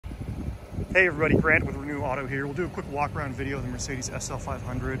Hey everybody, Grant with Renew Auto here. We'll do a quick walk around video of the Mercedes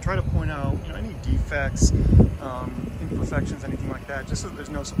SL500. Try to point out any defects, imperfections, anything like that, just so that there's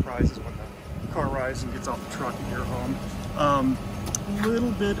no surprises when the car arrives and gets off the truck in your home. A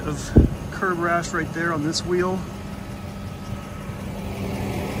little bit of curb rash right there on this wheel.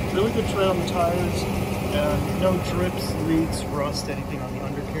 Really good tread on the tires, and no drips, leaks, rust, anything on the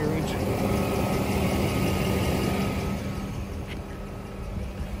undercarriage.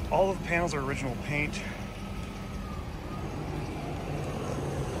 All of the panels are original paint.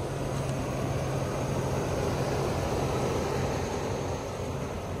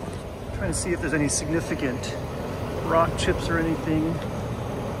 Trying to see if there's any significant rock chips or anything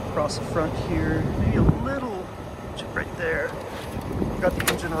across the front here. Maybe a little chip right there. Got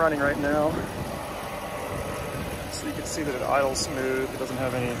the engine running right now, so you can see that it idles smooth. It doesn't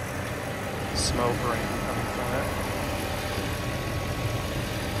have any smoke or anything coming from it.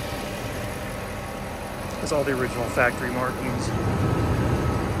 There's all the original factory markings.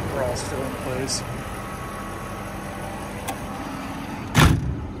 We're all still in place.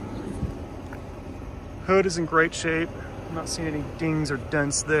 Hood is in great shape. I'm not seeing any dings or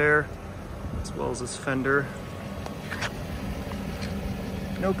dents there, as well as this fender.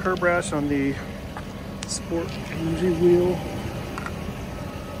 No curb rash on the Sport MG wheel.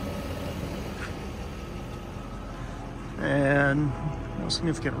 And no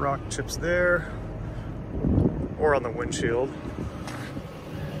significant rock chips there or on the windshield.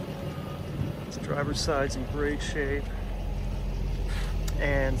 The driver's side's in great shape.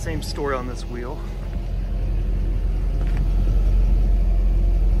 And same story on this wheel.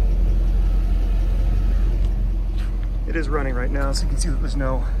 It is running right now, so you can see that there's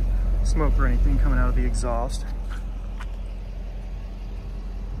no smoke or anything coming out of the exhaust.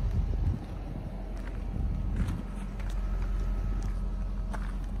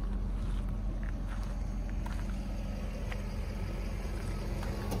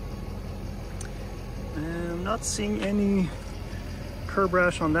 And I'm not seeing any curb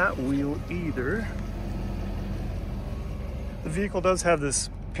rash on that wheel either. The vehicle does have this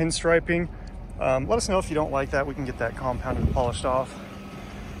pinstriping. Let us know if you don't like that. We can get that compounded and polished off.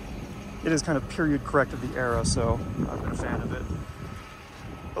 It is kind of period correct of the era, so I've been a fan of it.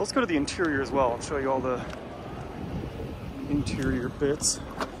 But let's go to the interior as well and show you all the interior bits.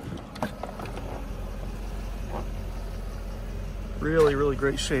 Really, really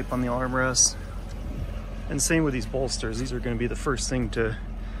great shape on the armrests. And same with these bolsters. These are going to be the first thing to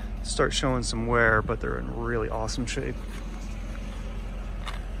start showing some wear, but they're in really awesome shape.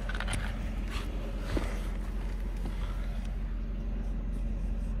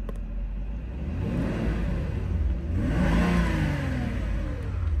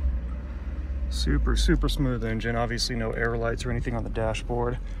 Super, super smooth engine. Obviously no air lights or anything on the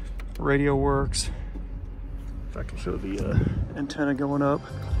dashboard. Radio works. If I can show the antenna going up.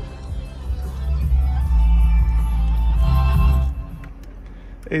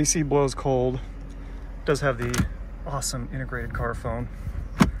 AC blows cold. Does have the awesome integrated car phone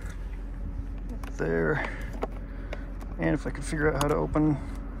there. And if I could figure out how to open,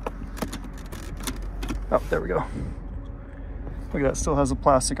 oh, there we go. Look at that, still has the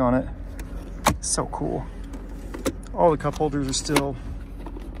plastic on it. So cool. All the cup holders are still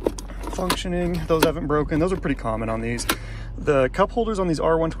functioning. Those haven't broken. Those are pretty common on these. The cup holders on these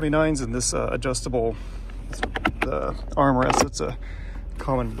R129s and this adjustable the armrest, it's a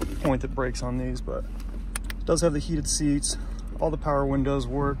common point that breaks on these, but it does have the heated seats. All the power windows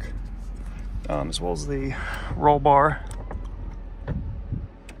work, as well as the roll bar.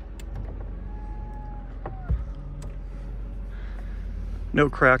 No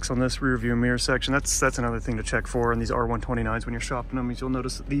cracks on this rear view mirror section. That's another thing to check for in these R129s when you're shopping them. You'll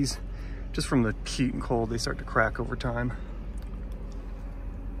notice that these, just from the heat and cold, they start to crack over time.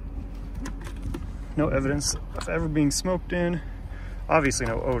 No evidence of ever being smoked in. Obviously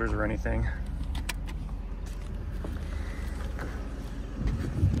no odors or anything.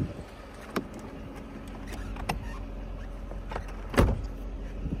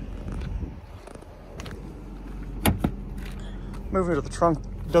 Moving to the trunk,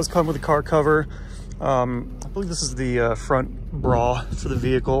 it does come with a car cover. I believe this is the front bra for the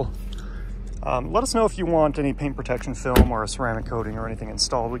vehicle. Let us know if you want any paint protection film or a ceramic coating or anything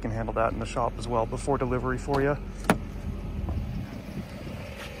installed. We can handle that in the shop as well before delivery for you.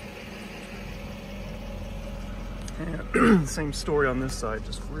 And same story on this side,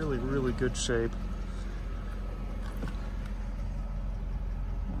 just really, really good shape.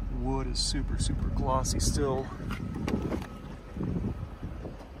 Wood is super, super glossy still.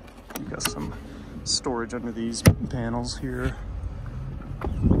 You've got some storage under these panels here.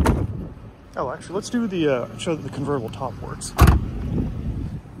 Oh, actually, let's do the show that the convertible top works.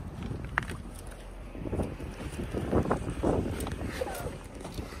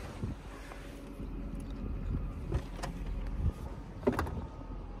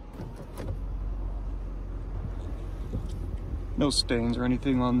 No stains or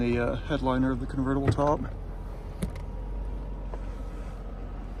anything on the headliner of the convertible top.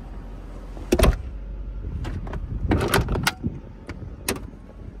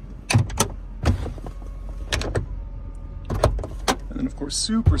 And then of course,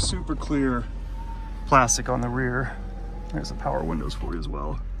 super, super clear plastic on the rear. There's the power windows for you as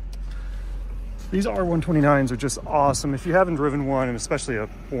well. These R129s are just awesome. If you haven't driven one, and especially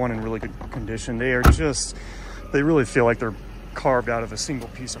one in really good condition, they really feel like they're carved out of a single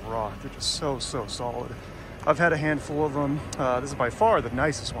piece of rock. They're just so, so solid. I've had a handful of them. This is by far the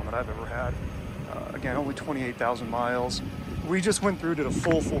nicest one that I've ever had. Again, only 28,000 miles. We just went through, did a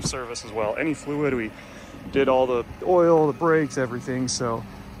full service as well. Any fluid, we did all the oil, the brakes, everything. So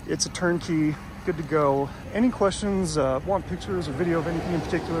it's a turnkey, good to go. Any questions, want pictures or video of anything in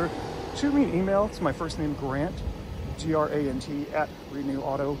particular, shoot me an email. It's my first name, Grant, Grant,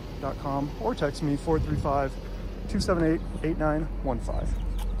 @renewauto.com, or text me 435-278-8915.